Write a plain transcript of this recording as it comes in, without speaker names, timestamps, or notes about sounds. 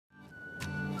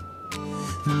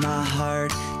My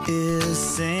heart is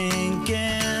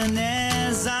sinking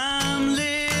as I'm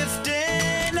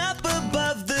lifting up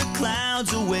above the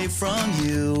clouds away from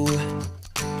you.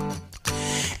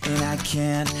 And I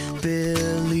can't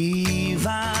believe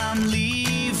I'm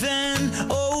leaving.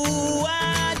 Oh,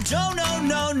 I don't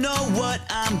know what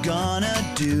I'm gonna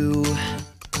do.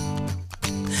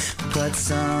 But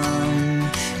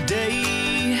someday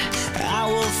I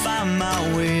will find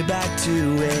my way back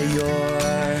to where your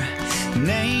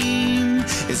name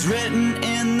is written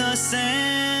in the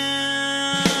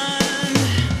sand.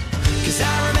 'Cause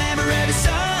I remember every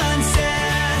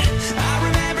sunset, I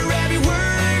remember every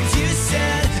word you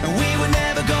said, and we were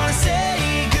never gonna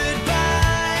say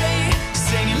goodbye.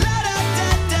 Singing la da da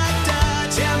da da,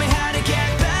 tell me how to get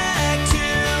back to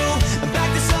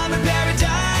summer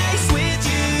paradise with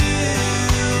you.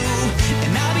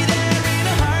 And I'll be there in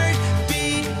a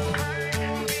heartbeat.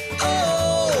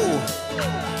 Oh,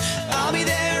 I'll be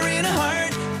there in a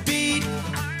heartbeat.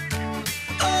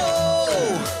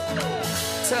 Oh,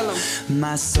 tell 'em.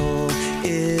 My soul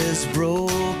is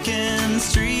broken,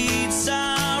 streets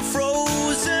are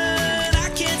frozen. I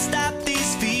can't stop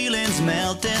these feelings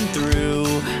melting through.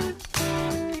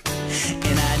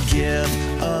 And I'd give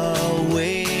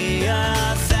away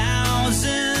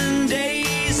 1,000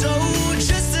 days, oh,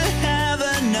 just to have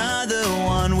another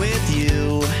one with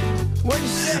you. What'd you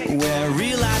say? Where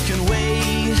real life can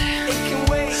wait, It can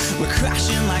wait. we're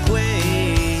crashing like waves.